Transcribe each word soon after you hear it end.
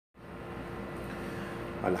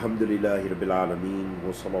Alhamdulillahi Rabbil Alameen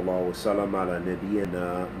wa sallallahu wa sallam ala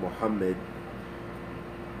nabiyyina Muhammad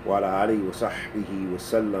wa ala alihi wa sahbihi wa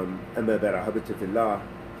sallam. Amma ba'd, habita fillah.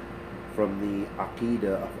 From the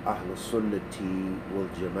Aqidah of Ahl Sunnati wal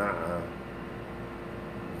Jama'ah,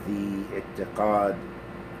 the I'tiqad,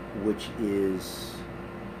 which is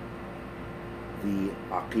the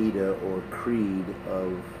Aqidah or creed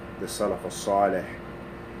of the Salaf al-Salih,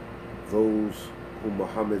 those whom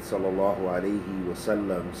Muhammad sallallahu alayhi wa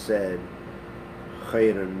sallam said,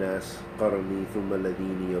 خير الناس قرني ثم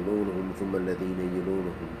الذين يلونهم ثم الذين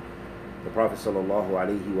يلونهم. The Prophet sallallahu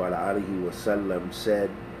alayhi wa alihi wa sallam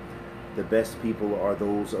said, the best people are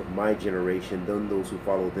those of my generation, then those who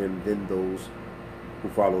follow them, then those who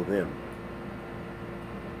follow them.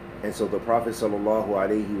 And so the Prophet sallallahu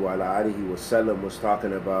alayhi wa alihi wa sallam was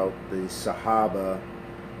talking about the Sahabah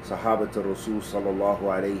to Rasul sallallahu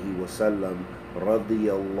alayhi wa sallam,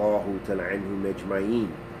 radiyallahu ta'ala anhum ajma'een,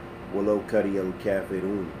 walau kariya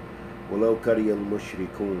al-kafirun, walau kariya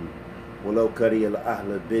al-mushrikun, walau kariya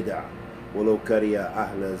al-ahl bid'ah, walau kariya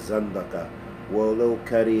ahl zandaqa, walau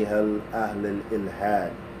kariya al-ahl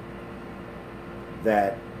al-ilhad.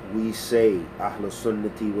 That we say, Ahl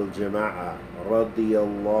Sunnati wal Jama'ah,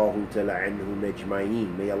 radiyallahu ta'ala anhum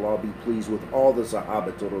ajma'een. May Allah be pleased with all the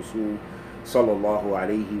Sahabah to Rasul sallallahu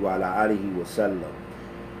alayhi wa alihi wa sallam.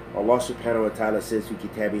 Allah subhanahu wa ta'ala says في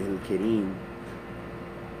كتابه الكريم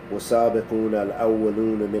والسابقون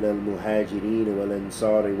الأولون من المهاجرين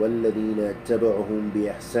والأنصار والذين اتبعهم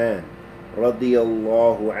بإحسان رضي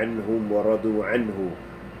الله عنهم ورضوا عنه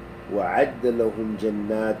وعد لهم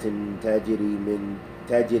جنات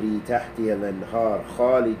تجري تحتها الأنهار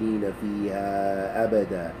خالدين فيها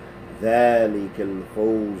أبدا ذلك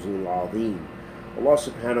الفوز العظيم. Allah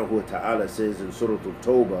subhanahu wa ta'ala says in Surah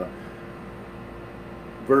Al-Tawbah,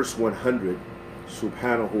 verse 100,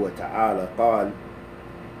 subhanahu wa ta'ala, قال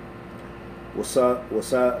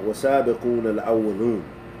وسابقون الأولون,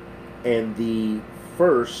 and the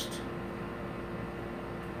first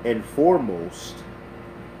and foremost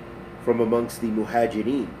from amongst the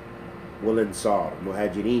muhajirin wal ansar.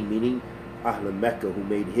 Muhajirin meaning Ahl Mecca, who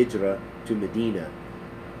made hijrah to Medina.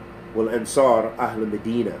 Wal ansar, Ahl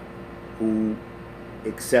Medina, who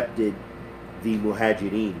accepted the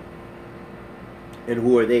muhajirin. And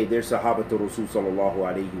who are they? They're Sahabah to Rasul sallallahu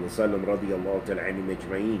alayhi wa sallam, radiyallahu ta'ala anhum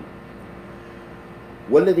ajma'een.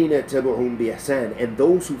 وَالَّذِينَ اتَّبَعُهُمْ بِإِحْسَانٍ, and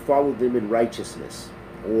those who followed them in righteousness,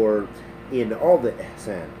 or in all the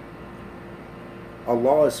ihsan.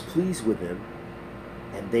 Allah is pleased with them,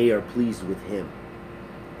 and they are pleased with Him.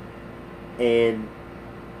 And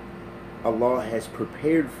Allah has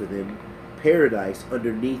prepared for them paradise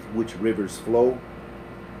underneath which rivers flow,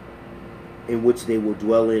 in which they will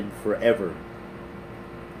dwell in forever.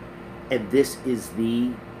 And this is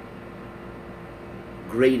the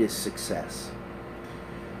greatest success.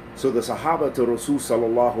 So the Sahaba to Rasul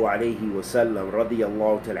sallallahu alayhi wa sallam,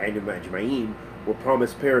 radiyallahu ta'ala anhum ajma'een, were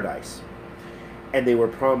promised paradise. And they were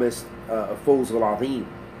promised a fawz al-azim.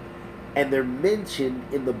 And they're mentioned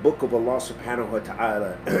in the book of Allah subhanahu wa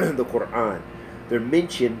ta'ala, the Quran. They're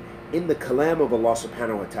mentioned in the kalam of Allah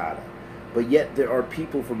subhanahu wa ta'ala. But yet there are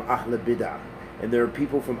people from Ahl Bid'ah, and there are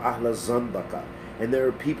people from Ahl Zandaqa, and there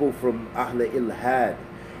are people from Ahl Ilhad,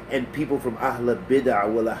 and people from Ahl Bid'ah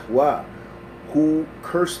wal Ahwa, who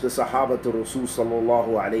curse the Sahaba to Rasul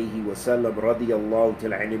sallallahu alayhi wa sallam, radiyallahu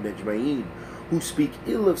ta'ala anhum ajma'een, who speak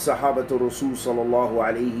ill of Sahaba to Rasul sallallahu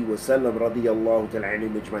alayhi wa sallam, radiyallahu ta'ala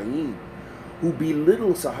anhum ajma'een, who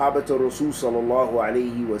belittle Sahaba to Rasul sallallahu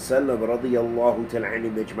alayhi wa sallam, radiyallahu ta'ala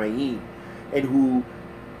anhum ajma'een, and who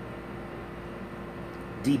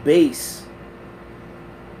debase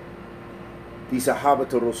the Sahaba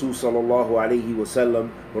to Rasul sallallahu alayhi wa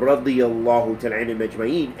sallam, radiyallahu ta'ala anhum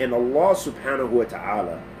ajma'een. And Allah subhanahu wa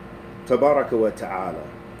ta'ala, tabaraka wa ta'ala,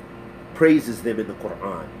 praises them in the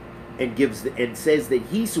Quran and says that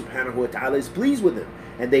He subhanahu wa ta'ala is pleased with them,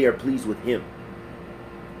 and they are pleased with Him.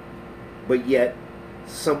 But yet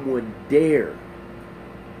someone dare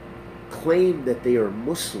claim that they are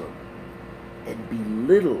Muslim and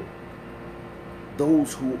belittle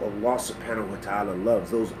those who Allah subhanahu wa ta'ala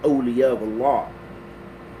loves, those awliya of Allah,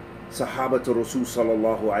 Sahaba to Rasul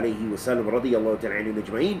sallallahu alayhi wa sallam, radiyallahu ta'ala anhum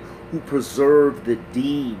ajma'een, who preserve the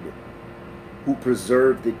deen,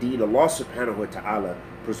 Allah subhanahu wa ta'ala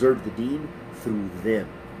preserved the deen through them,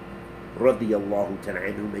 radiyallahu ta'ala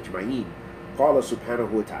anhum ajma'een. قال سبحانه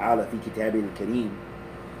وتعالى في كتابه الكريم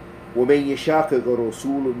ومن يشاقق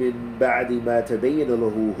الرسول من بعد ما تبين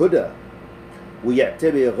له هدى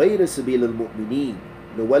ويتبع غير سبيل المؤمنين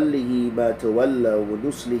نوله ما تولى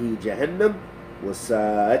ونصله جهنم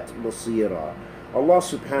وَسَاءَتْ مَصِيرًا. Allah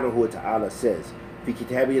subhanahu wa ta'ala says في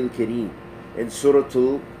كتابه الكريم in Surah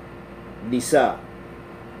Al-Nisa,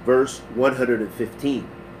 verse 115.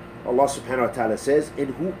 Allah subhanahu wa ta'ala says,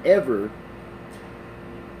 and whoever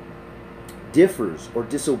differs or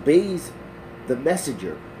disobeys the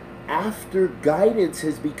messenger after guidance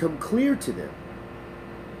has become clear to them,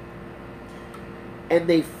 and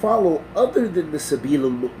they follow other than the sabil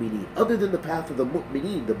al-mu'mineen, other than the path of the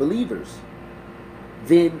mu'mineen, the believers,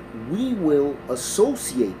 then we will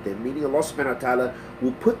associate them, meaning Allah subhanahu wa ta'ala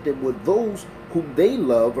will put them with those whom they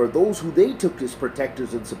love or those who they took as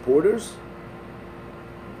protectors and supporters,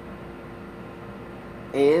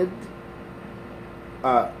 and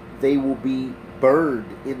they will be burned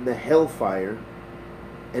in the hellfire,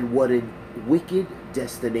 and what a wicked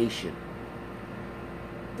destination.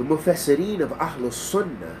 The Mufassireen of Ahlul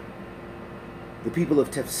Sunnah, the people of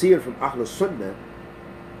Tafsir from Ahlul Sunnah,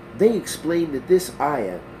 they explain that this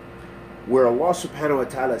ayah, where Allah subhanahu wa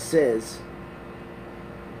ta'ala says,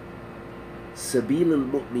 Sabil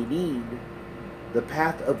al-Mu'mineen, the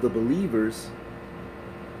path of the believers,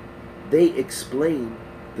 they explain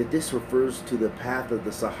that this refers to the path of the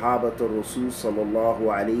Sahabah to Rasul sallallahu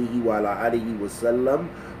alayhi wa alihi wa sallam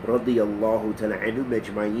radiyallahu ta'ala anhum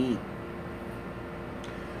ajma'een.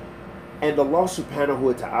 And Allah subhanahu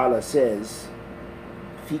wa ta'ala says,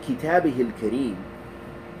 في كتابه الكريم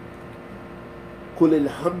قل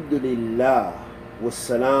الحمد لله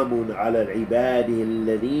والسلام على العباد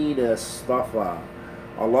الذين اصطفى.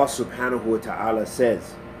 Allah subhanahu wa ta'ala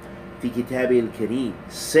says, في كتابه الكريم,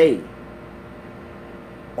 say,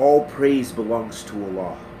 all praise belongs to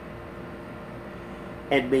Allah,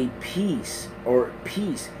 and may peace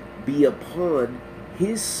be upon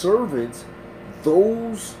His servants,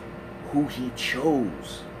 those who He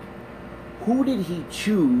chose. Who did He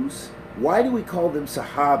choose? Why do we call them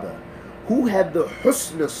Sahabah? Who had the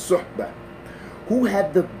husna suhbah? Who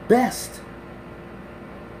had the best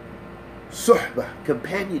suhbah,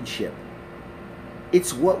 companionship?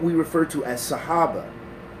 It's what we refer to as Sahabah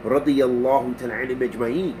radiyallahu ta'ala anhum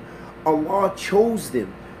ajma'een. Allah chose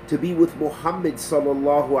them to be with Muhammad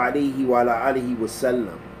sallallahu alayhi wa alihi wa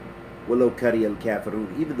sallam. وَلَوْ كَرِيَ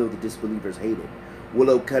الْكَافِرُونَ, even though the disbelievers hated.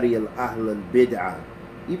 وَلَوْ كَرِيَ الْأَهْلَ الْبِدْعَةِ,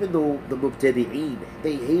 even though the mubtadi'een,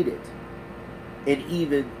 they hate it. And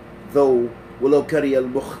even though وَلَوْ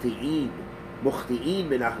كَرِيَ الْمُخْتِئِينَ, مُخْتِئِينَ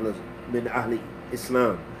min ahli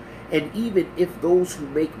Islam, and even if those who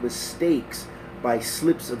make mistakes by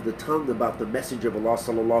slips of the tongue about the Messenger of Allah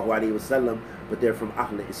sallallahu alaihi wasallam, but they're from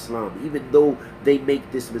Ahl Islam, even though they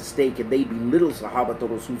make this mistake and they belittle Sahaba to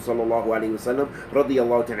Rasul sallallahu alaihi wasallam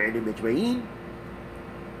radiyallahu ta'ala anhum ajma'een,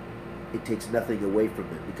 it takes nothing away from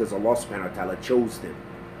them, because Allah subhanahu wa ta'ala chose them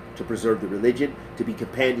to preserve the religion, to be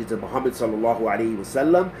companions of Muhammad sallallahu alaihi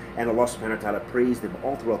wasallam, and Allah subhanahu wa ta'ala praised them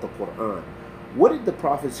all throughout the Quran. What did the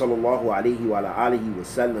Prophet sallallahu alaihi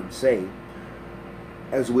wasallam say?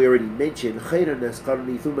 As we already mentioned, خَيْرَ النَّاسِ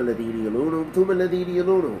قَرْنِي ثُمَّ الَّذِينَ يَلُونَهُمْ ثُمَّ الَّذِينَ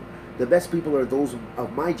يَلُونَهُمْ. The best people are those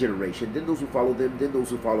of my generation, then those who follow them, then those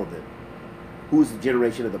who follow them. Who is the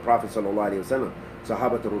generation of the Prophet sallallahu alaihi wasallam?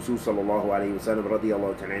 Sahabah Rasul sallallahu alaihi wasallam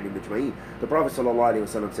radiyallahu ta'ala anhum ajma'een. The Prophet sallallahu alaihi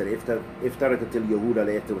wasallam said, افترقت اليهود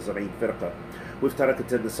على 71 فرقة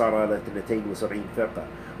وافترقت النصارى على 72 فرقة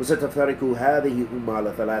وستفترق هذه الأمة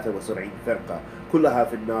على 73 فرقة كلها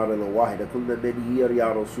في النار إلا واحدة قلنا من هي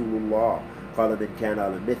يا رسول الله قال من كان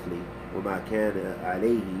على مثلي وما كان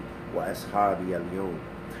عليه وأصحابي اليوم.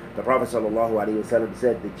 The Prophet sallallahu alaihi wasallam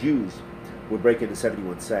said the Jews would break into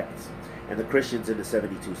 71 sects, and the Christians into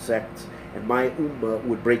 72 sects, and my ummah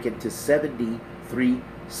would break into 73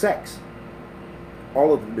 sects,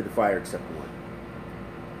 all of them in the fire except one.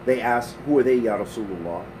 They asked, who are they, Ya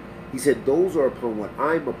Rasulullah? He said, those are upon what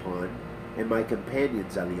I'm upon, and my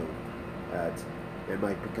companions, and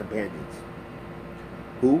my companions.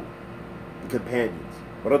 Who? The companions.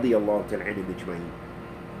 Radiyallahu ta'ala anhum ajma'een.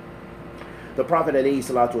 The Prophet alayhi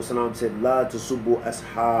salatu wasalam said, لا تسبوا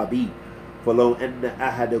أصحابي فلو أن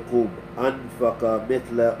أحدكم أنفق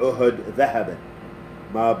مثل أحد ذهبا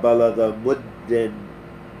ما بلغ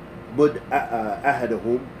مد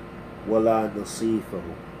أحدهم ولا نصيفه.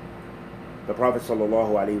 The Prophet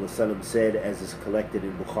sallallahu alayhi wasallam said, as is collected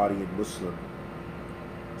in Bukhari and Muslim,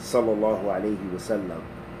 sallallahu alayhi wasallam,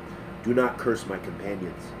 do not curse my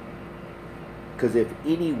companions, because if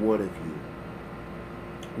any one of you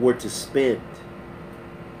were to spend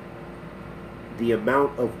the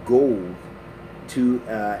amount of gold to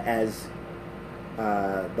as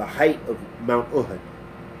the height of Mount Uhud,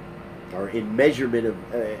 or in measurement of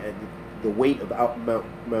the weight of Mount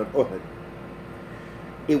Uhud,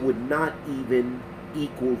 it would not even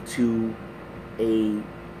equal to a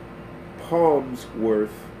palm's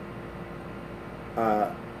worth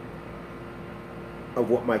of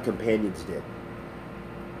what my companions did,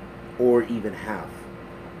 or even half.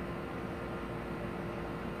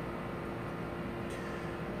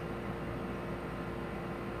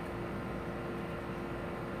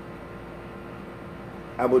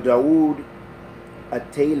 Abu Dawood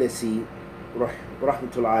at-Taylisi,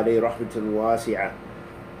 rahmatullah alayhi, rahmatullah wasi'ah,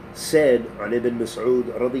 said on Ibn Mas'ud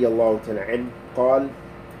radiyallahu ta'ala anhu, قال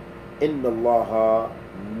إن الله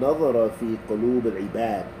نظر في قلوب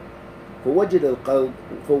العباد فوجد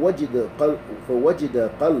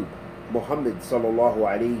قلب محمد صلى الله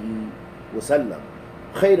عليه وسلم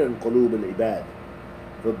خيرا قلوب العباد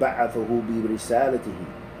فبعثه برسالته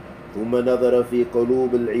ثم نظر في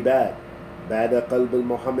قلوب العباد بعد قلب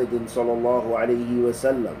محمد صلى الله عليه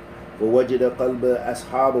وسلم فوجد قلب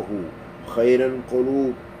أصحابه خيرا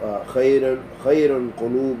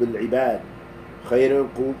قلوب العباد خير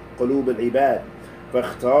قلوب العباد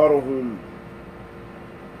فاختارهم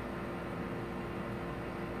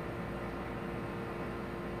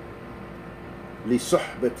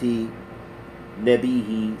لصحبة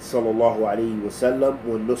نبيه صلى الله عليه وسلم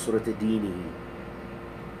ونصرة دينه.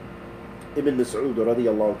 Ibn Mas'ud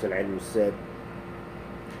radiyallahu ta'ala anhu said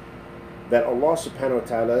that Allah subhanahu wa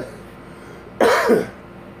ta'ala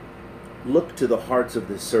looked to the hearts of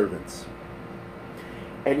his servants,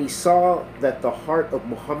 and he saw that the heart of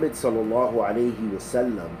Muhammad sallallahu alayhi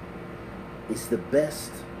wasallam was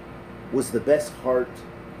the best heart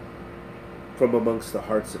from amongst the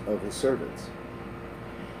hearts of his servants.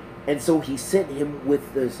 And so he sent him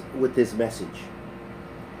with this message.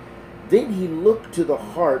 Then he looked to the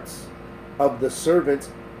hearts of the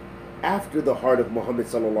servants after the heart of Muhammad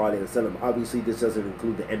sallallahu alayhi wasallam. Obviously this doesn't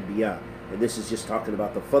include the Anbiya, and this is just talking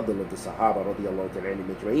about the fadl of the Sahabah radiyallahu ta'ala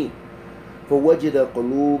anhum ajma'in. فوجد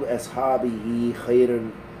قلوب أصحابه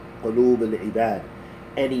خيرا قلوب العباد,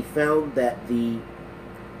 and he found that the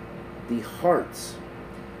hearts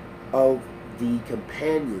of the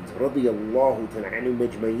companions radiyallahu ta'ala anhum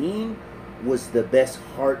ajma'in was the best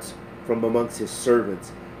hearts from amongst his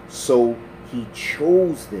servants. So he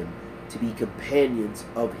chose them to be companions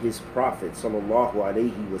of his Prophet sallallahu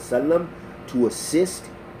alaihi wasallam to assist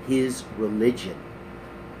his religion.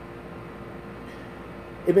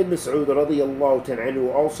 Ibn Mas'ud radiyallahu ta'ala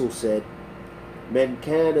anhu also said, "Man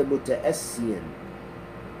kana muta'assiyan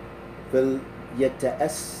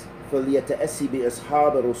فليتأسي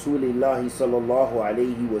بأصحاب رسول الله صلى الله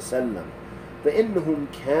عليه وسلم فإنهم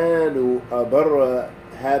كانوا أبر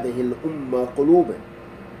هذه الأمة قلوبا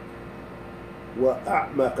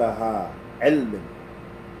وأعمقها علما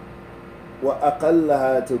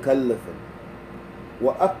وأقلها تكلفا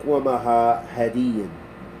وأقومها هديا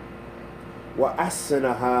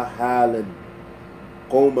وأحسنها حالا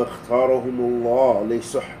قوم اختارهم الله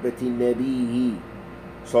لصحبة النبي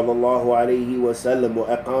صلى الله عليه وسلم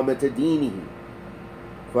وإقامة دينه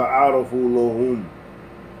فعرفوا لهم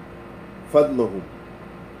فضلهم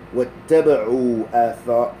واتبعوا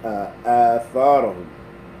آثارهم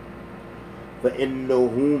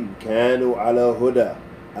فإنهم كانوا على هدى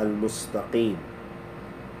المستقيم."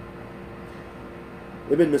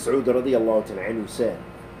 Ibn Mas'ud radiyallahu ta'ala anhu said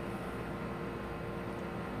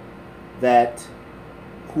that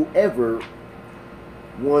whoever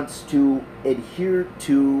wants to adhere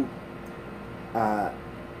to a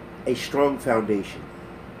strong foundation,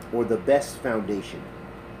 or the best foundation,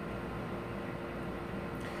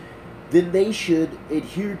 then they should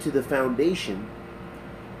adhere to the foundation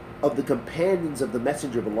of the companions of the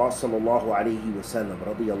Messenger of Allah sallallahu alaihi wasallam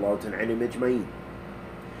radiyallahu ta'ala anhum ajma'in.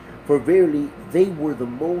 For verily they were the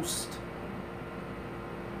most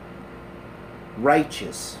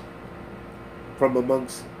righteous from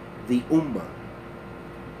amongst the ummah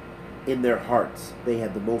in their hearts. They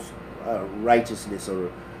had the most righteousness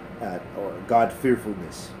or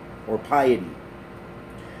God-fearfulness or piety.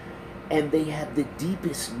 And they had the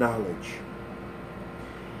deepest knowledge.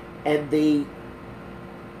 And they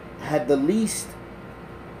had the least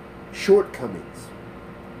shortcomings.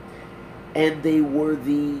 And they were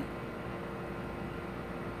the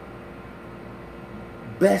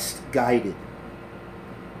best guided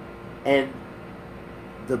and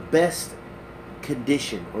the best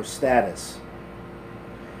condition or status.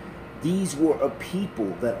 These were a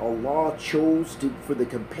people that Allah chose for the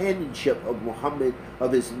companionship of Muhammad,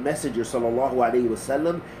 of his messenger sallallahu alaihi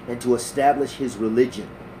wasallam, and to establish his religion.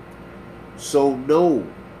 So know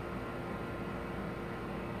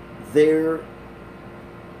their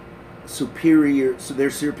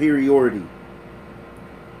superiority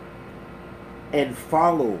and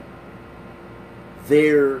follow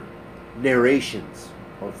their narrations,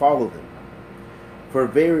 or follow them. For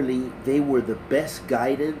verily they were the best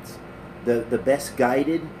guidance, the best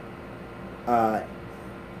guided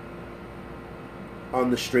on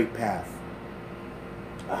the straight path.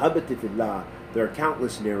 Ahabati fillah, there are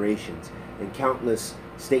countless narrations and countless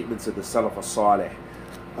statements of the Salaf as-Salih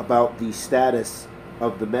about the status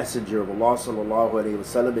of the Messenger of Allah sallallahu alaihi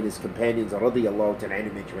wasallam and his companions radiyallahu ta'ala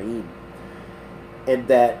anhum ajma'in, and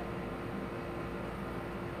that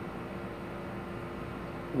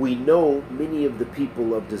we know many of the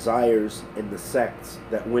people of desires and the sects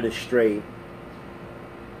that went astray,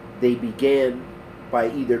 they began by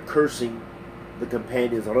either cursing the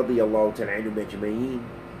companions radiyallahu ta'ala anhum ajma'in,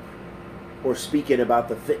 or speaking about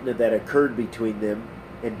the fitna that occurred between them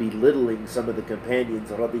and belittling some of the companions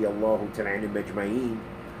radiyallahu ta'ala anhum ajma'in,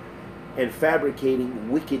 and fabricating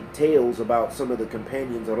wicked tales about some of the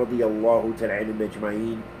companions radiyallahu ta'ala anhum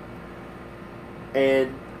ajma'in,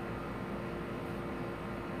 and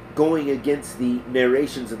going against the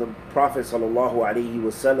narrations of the Prophet sallallahu alaihi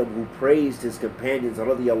wasallam, who praised his companions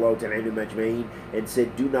radiyallahu ta'ala anhum ajma'in and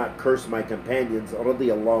said, "Do not curse my companions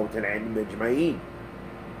radiyallahu ta'ala anhum ajma'in."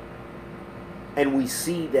 And we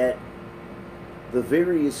see that the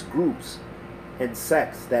various groups and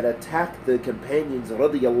sects that attack the companions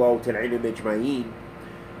radiyallahu ta'ala anhum ajma'in,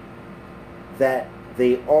 that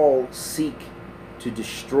they all seek to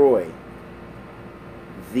destroy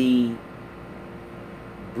the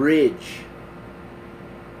bridge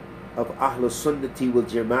of Ahl Sunnati wal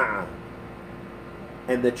Jama'ah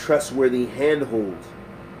and the trustworthy handhold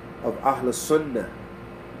of Ahl Sunnah,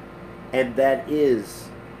 and that is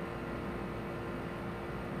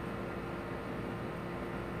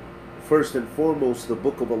first and foremost the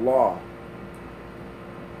Book of Allah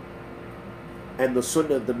and the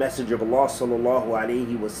Sunnah of the Messenger of Allah sallallahu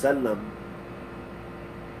alaihi wasallam,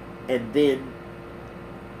 and then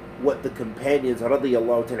what the companions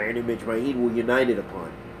radiyallahu ta'ala anhum ajma'in were united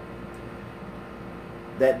upon,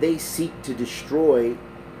 that they seek to destroy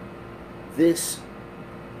this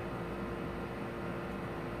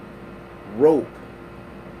rope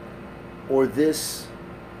or this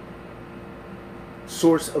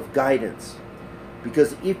source of guidance.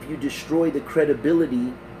 Because if you destroy the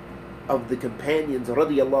credibility of the companions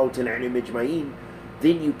radiyallahu ta'ala anhum ajma'in,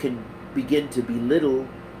 then you can begin to belittle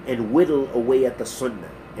and whittle away at the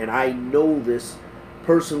sunnah. And I know this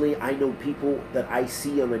personally. I know people that I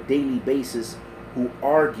see on a daily basis who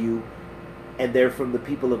argue, and they're from the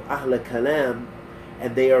people of Ahl Kalam,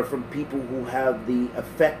 and they are from people who have the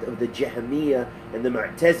effect of the Jahmiyyah and the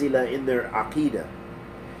Mu'tazila in their Aqidah,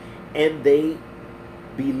 and they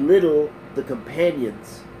belittle the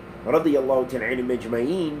companions radiyallahu ta'ala anhum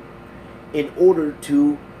ajma'in in order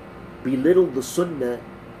to belittle the sunnah,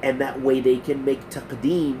 and that way they can make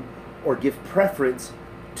taqdeem or give preference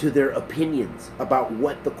to their opinions about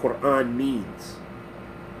what the Quran means,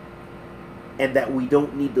 and that we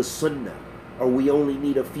don't need the sunnah, or we only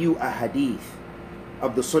need a few ahadith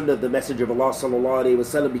of the sunnah of the Messenger of Allah sallallahu alaihi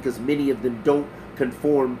wasallam, because many of them don't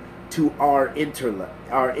conform to our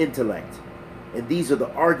intellect. And these are the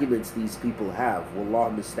arguments these people have.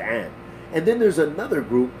 Wallahu musta'an. And then there's another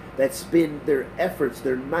group that spend their efforts,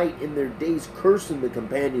 their night and their days cursing the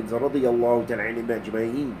companions radiyallahu ta'ala anhum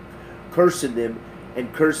ajma'in, cursing them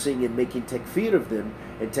and cursing and making takfir of them,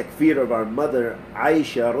 and takfir of our mother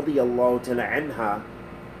Aisha radiyallahu ta'ala anha.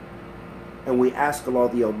 And we ask Allah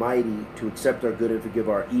the Almighty to accept our good and forgive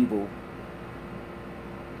our evil,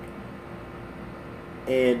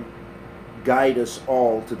 and guide us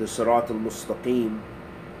all to the Sirat al-Mustaqim,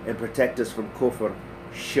 and protect us from kufr,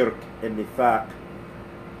 shirk and nifaq,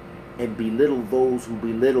 and belittle those who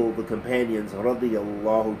belittle the companions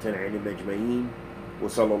radiyallahu ta'ala anhum ajma'in. Wa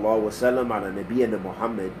sallallahu wa sallam ala nabiyyina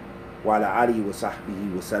Muhammad wa ala alihi wa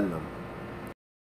sahbihi wa sallam.